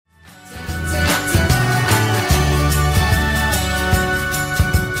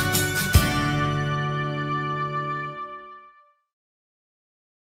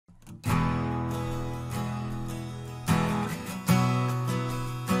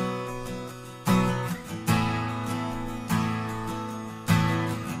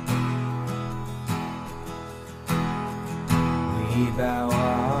bow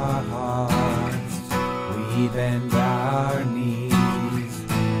our hearts, we bend our knees.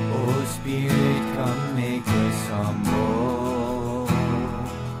 Oh Spirit, come make us humble.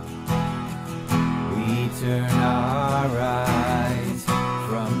 We turn our eyes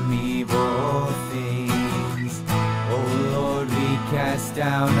from evil things. Oh Lord, we cast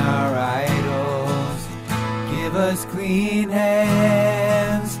down our idols. Give us clean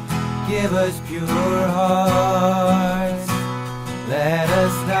hands, give us pure hearts. Let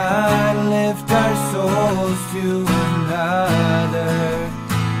us not lift our souls to another.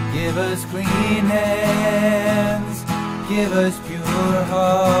 Give us clean hands, give us pure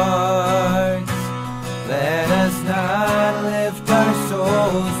hearts. Let us not lift our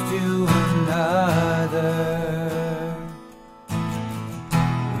souls to another.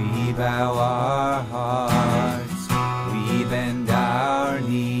 We bow our hearts, we bend our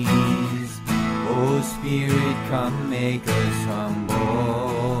knees. Oh Spirit, come make us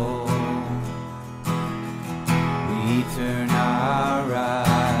humble. We turn our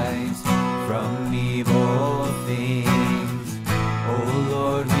eyes from evil things. Oh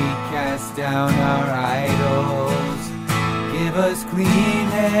Lord, we cast down our idols. Give us clean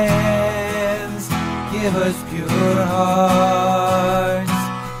hands, give us pure hearts.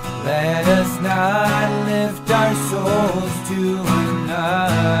 Let us not lift our souls to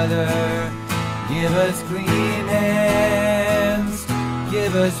another. Give us clean hands,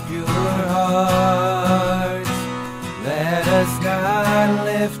 give us pure hearts. Let us not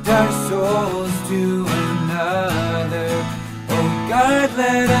lift our souls to another. Oh God,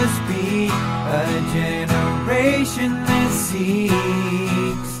 let us be a generation that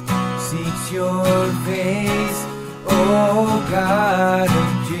seeks your face. Oh God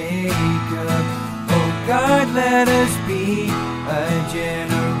of Jacob, oh God, let us be a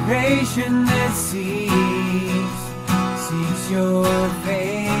generation that seeks your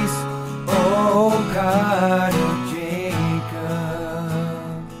face. Oh God of Jacob,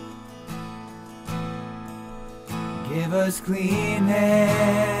 give us clean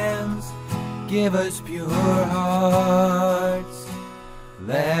hands, give us pure hearts.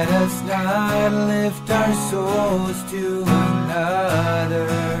 Let us not lift our souls to another.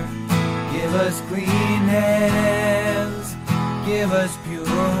 Give us clean hands, give us pure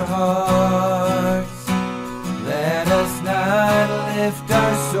hearts. Let us not lift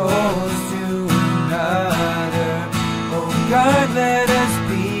our souls to another. Oh God, let us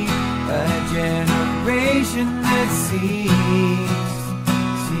be a generation that seeks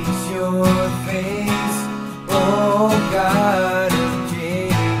your face. Oh God of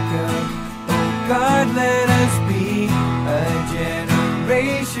Jacob, oh God, let us be a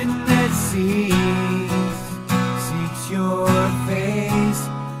generation that seeks your face.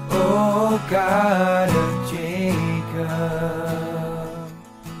 Oh God of Jacob.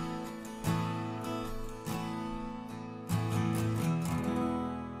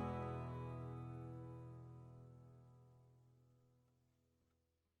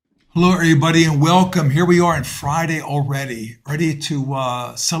 Hello, everybody, and welcome. Here we are on Friday already, ready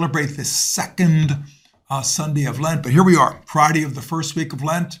to celebrate the second Sunday of Lent. But here we are, Friday of the first week of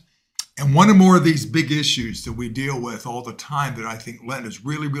Lent. And one or more of these big issues that we deal with all the time that I think Lent is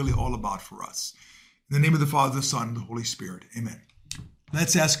really, really all about for us. In the name of the Father, the Son, and the Holy Spirit. Amen.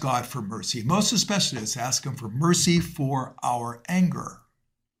 Let's ask God for mercy. Most especially, let's ask him for mercy for our anger.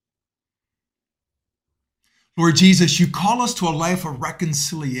 Lord Jesus, you call us to a life of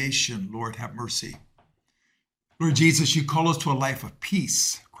reconciliation. Lord, have mercy. Lord Jesus, you call us to a life of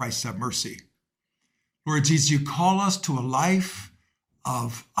peace. Christ, have mercy. Lord Jesus, you call us to a life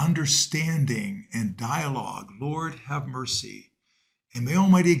of understanding and dialogue. Lord, have mercy. And may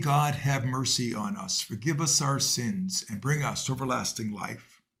Almighty God have mercy on us. Forgive us our sins and bring us to everlasting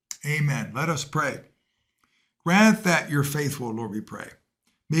life. Amen. Let us pray. Grant that your faithful, Lord, we pray,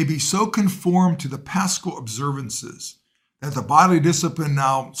 may be so conformed to the Paschal observances that the bodily discipline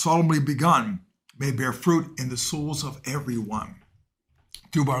now solemnly begun may bear fruit in the souls of everyone.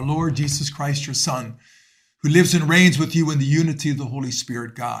 Through our Lord Jesus Christ, your Son, who lives and reigns with you in the unity of the Holy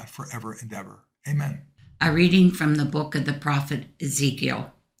Spirit, God, forever and ever. Amen. A reading from the book of the prophet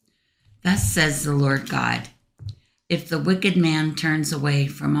Ezekiel. Thus says the Lord God, if the wicked man turns away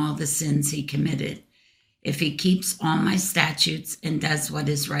from all the sins he committed, if he keeps all my statutes and does what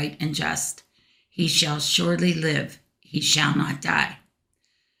is right and just, he shall surely live, he shall not die.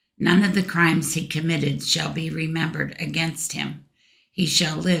 None of the crimes he committed shall be remembered against him. He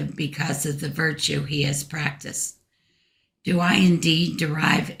shall live because of the virtue he has practiced. Do I indeed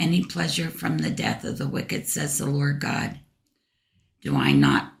derive any pleasure from the death of the wicked, says the Lord God? Do I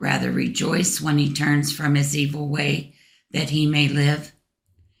not rather rejoice when he turns from his evil way that he may live?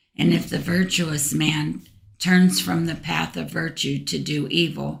 And if the virtuous man turns from the path of virtue to do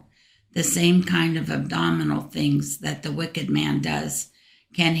evil, the same kind of abominable things that the wicked man does,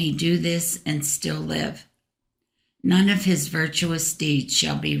 can he do this and still live? None of his virtuous deeds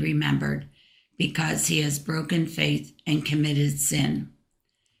shall be remembered, because he has broken faith and committed sin.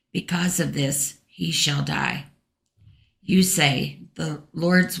 Because of this, he shall die. You say, the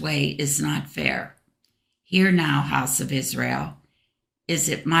Lord's way is not fair. Hear now, house of Israel. Is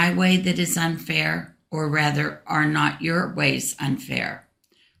it my way that is unfair, or rather are not your ways unfair?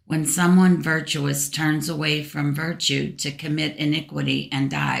 When someone virtuous turns away from virtue to commit iniquity and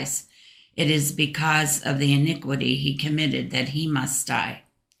dies, it is because of the iniquity he committed that he must die.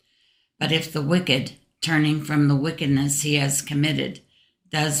 But if the wicked, turning from the wickedness he has committed,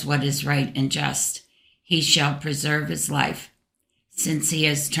 does what is right and just, he shall preserve his life. Since he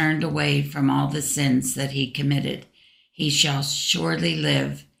has turned away from all the sins that he committed, he shall surely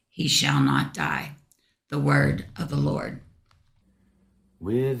live, he shall not die. The word of the Lord.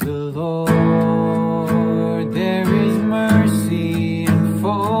 With the Lord there is mercy and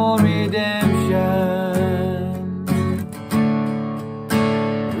full redemption.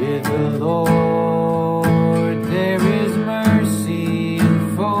 With the Lord there is mercy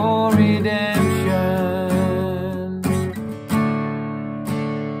and full redemption.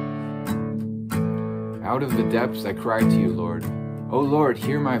 Out of the depths I cry to you, Lord. O Lord,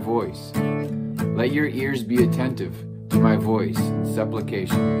 hear my voice. Let your ears be attentive to my voice and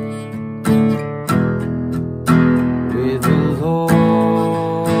supplication. With the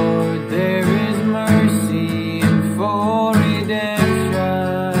Lord there is mercy and full redemption.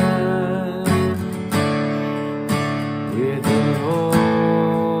 With the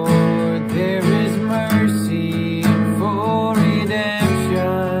Lord there is mercy and full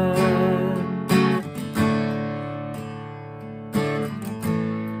redemption.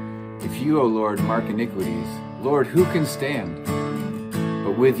 If you, O Lord, mark iniquities, Lord, who can stand?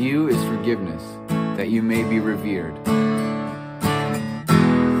 But with you is forgiveness, that you may be revered.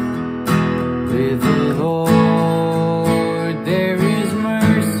 With the Lord there is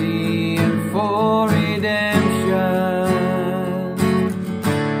mercy and full redemption.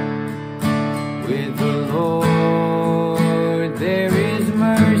 With the Lord there is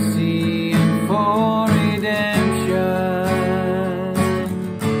mercy and full redemption.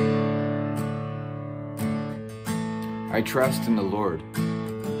 I trust in the Lord.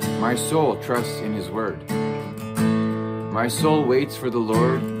 My soul trusts in his word. My soul waits for the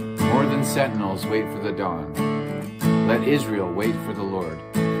Lord more than sentinels wait for the dawn. Let Israel wait for the Lord.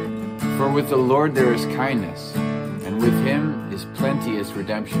 For with the Lord there is kindness, and with him is plenteous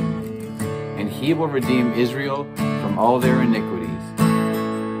redemption, and he will redeem Israel from all their iniquities.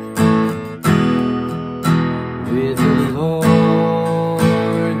 With the Lord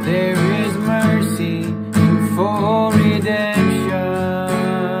there is mercy and full redemption.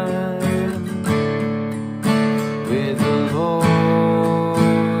 With the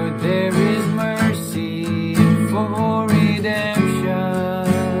Lord there is mercy and full redemption.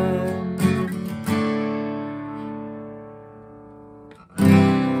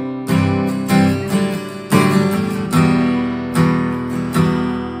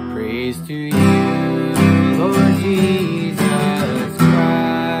 Praise to you, Lord Jesus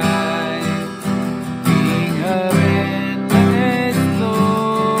Christ, King of endless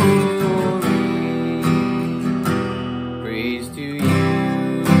glory. Praise to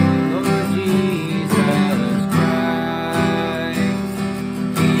you, Lord Jesus Christ,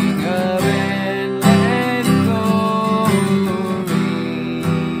 King of endless glory.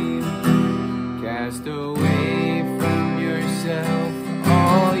 Cast away from yourself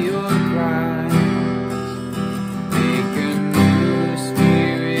all your pride. Make a new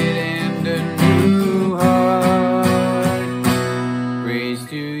spirit and a new heart. Praise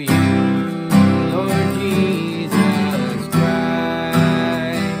to you, Lord Jesus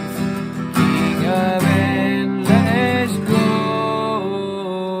Christ, King of endless glory.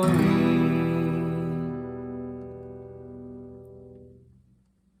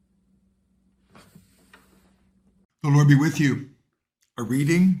 The Lord be with you. A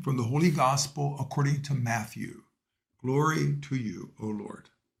reading from the Holy Gospel according to Matthew. Glory to you, O Lord.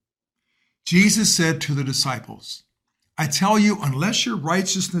 Jesus said to the disciples, I tell you, unless your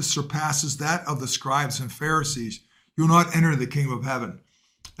righteousness surpasses that of the scribes and Pharisees, you will not enter the kingdom of heaven.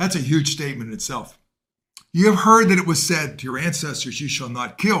 That's a huge statement in itself. You have heard that it was said to your ancestors, you shall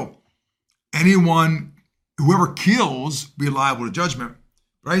not kill. Whoever kills will be liable to judgment.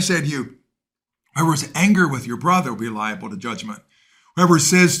 But I say to you, whoever is angry with your brother will be liable to judgment. Whoever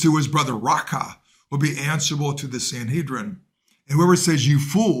says to his brother, Raka, will be answerable to the Sanhedrin, and whoever says you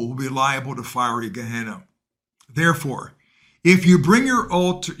fool will be liable to fiery Gehenna. Therefore, if you bring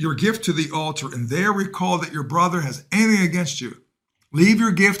your gift to the altar and there recall that your brother has anything against you, leave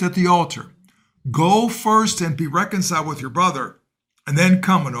your gift at the altar. Go first and be reconciled with your brother, and then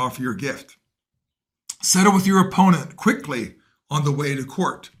come and offer your gift. Settle with your opponent quickly on the way to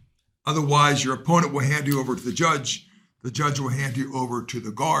court. Otherwise, your opponent will hand you over to the judge will hand you over to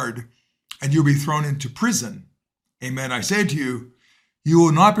the guard, and you'll be thrown into prison. Amen. I say to you, you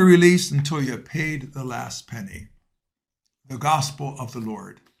will not be released until you have paid the last penny. The gospel of the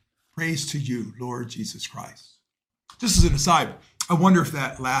Lord. Praise to you, Lord Jesus Christ. Just as an aside, I wonder if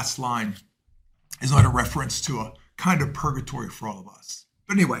that last line is not a reference to a kind of purgatory for all of us.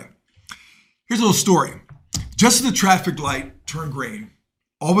 But anyway, here's a little story. Just as the traffic light turned green,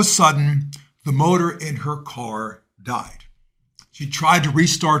 all of a sudden, the motor in her car died. She tried to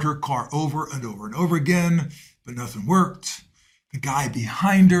restart her car over and over and over again, but nothing worked. The guy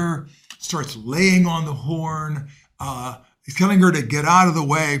behind her starts laying on the horn. He's telling her to get out of the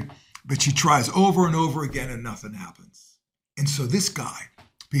way, but she tries over and over again and nothing happens. And so this guy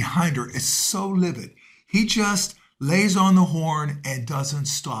behind her is so livid. He just lays on the horn and doesn't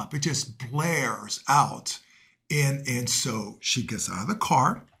stop. It just blares out. And so she gets out of the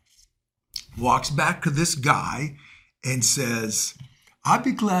car, walks back to this guy and says, I'd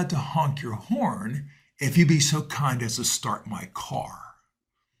be glad to honk your horn if you'd be so kind as to start my car.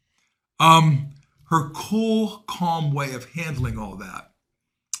 Her cool, calm way of handling all that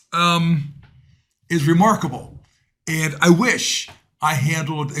is remarkable. And I wish I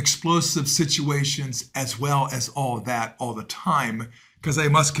handled explosive situations as well as all of that all the time, because I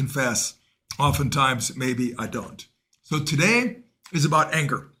must confess, oftentimes maybe I don't. So today is about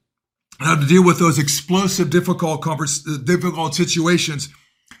anger. How to deal with those explosive, difficult situations.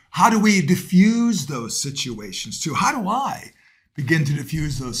 How do we diffuse those situations too? How do I begin to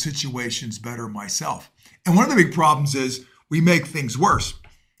diffuse those situations better myself? And one of the big problems is we make things worse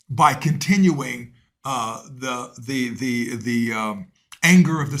by continuing the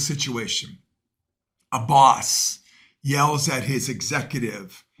anger of the situation. A boss yells at his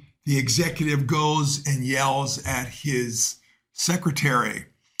executive. The executive goes and yells at his secretary.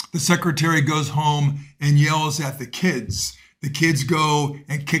 The secretary goes home and yells at the kids. The kids go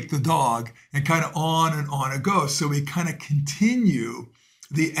and kick the dog, and kind of on it goes. So we kind of continue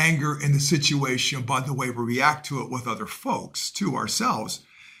the anger in the situation by the way we react to it with other folks, to ourselves.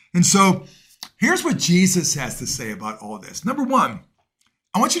 And so here's what Jesus has to say about all this. Number one,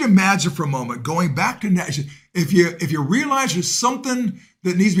 I want you to imagine for a moment going back to if you realize there's something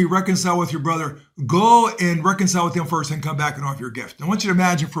that needs to be reconciled with your brother, go and reconcile with him first and come back and offer your gift. I want you to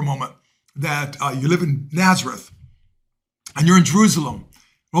imagine for a moment that you live in Nazareth and you're in Jerusalem.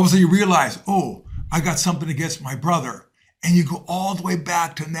 All of a sudden you realize, oh, I got something against my brother. And you go all the way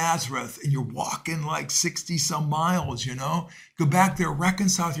back to Nazareth and you're walking like 60 some miles, Go back there,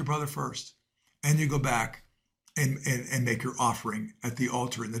 reconcile with your brother first. And you go back and make your offering at the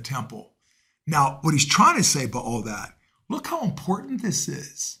altar in the temple. Now, what he's trying to say about all that, look how important this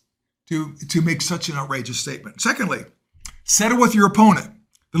is to make such an outrageous statement. Secondly, settle with your opponent.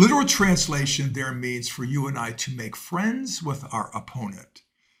 The literal translation there means for you and I to make friends with our opponent.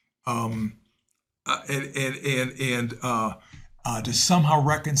 To somehow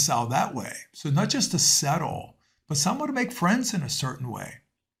reconcile that way. So not just to settle, but somehow to make friends in a certain way.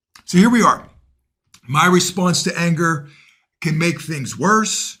 So here we are. My response to anger can make things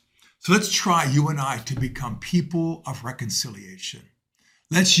worse. So let's try, you and I, to become people of reconciliation.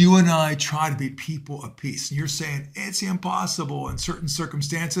 Let's you and I try to be people of peace. And you're saying it's impossible in certain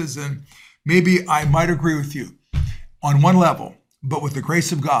circumstances, and maybe I might agree with you on one level, but with the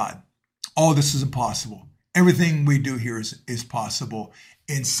grace of God, all this is impossible. Everything we do here is possible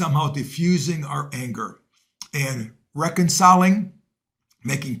in somehow diffusing our anger and reconciling,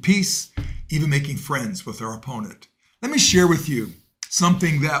 making peace, even making friends with our opponent. Let me share with you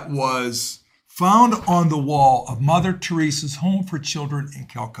something that was found on the wall of Mother Teresa's home for children in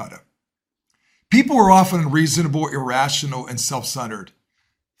Calcutta. People were often unreasonable, irrational, and self-centered.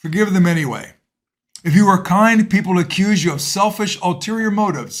 Forgive them anyway. If you are kind, people accuse you of selfish, ulterior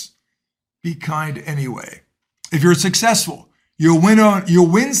motives. Be kind anyway. If you're successful, you'll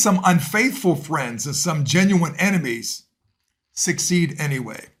win some unfaithful friends and some genuine enemies. Succeed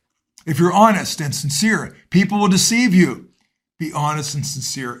anyway. If you're honest and sincere, people will deceive you. Be honest and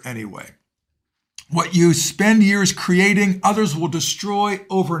sincere anyway. What you spend years creating, others will destroy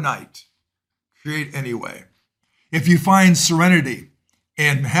overnight. Create anyway. If you find serenity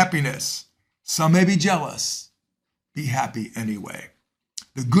and happiness, some may be jealous. Be happy anyway.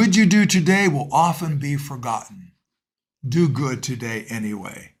 The good you do today will often be forgotten. Do good today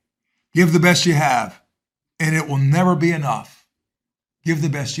anyway. Give the best you have, and it will never be enough. Give the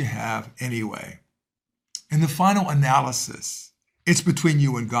best you have anyway. In the final analysis, it's between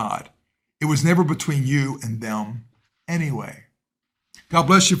you and God. It was never between you and them anyway. God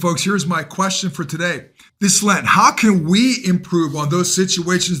bless you, folks. Here's my question for today. This Lent, how can we improve on those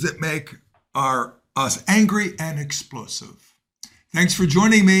situations that make us angry and explosive? Thanks for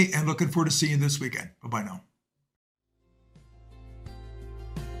joining me and looking forward to seeing you this weekend. Bye-bye now.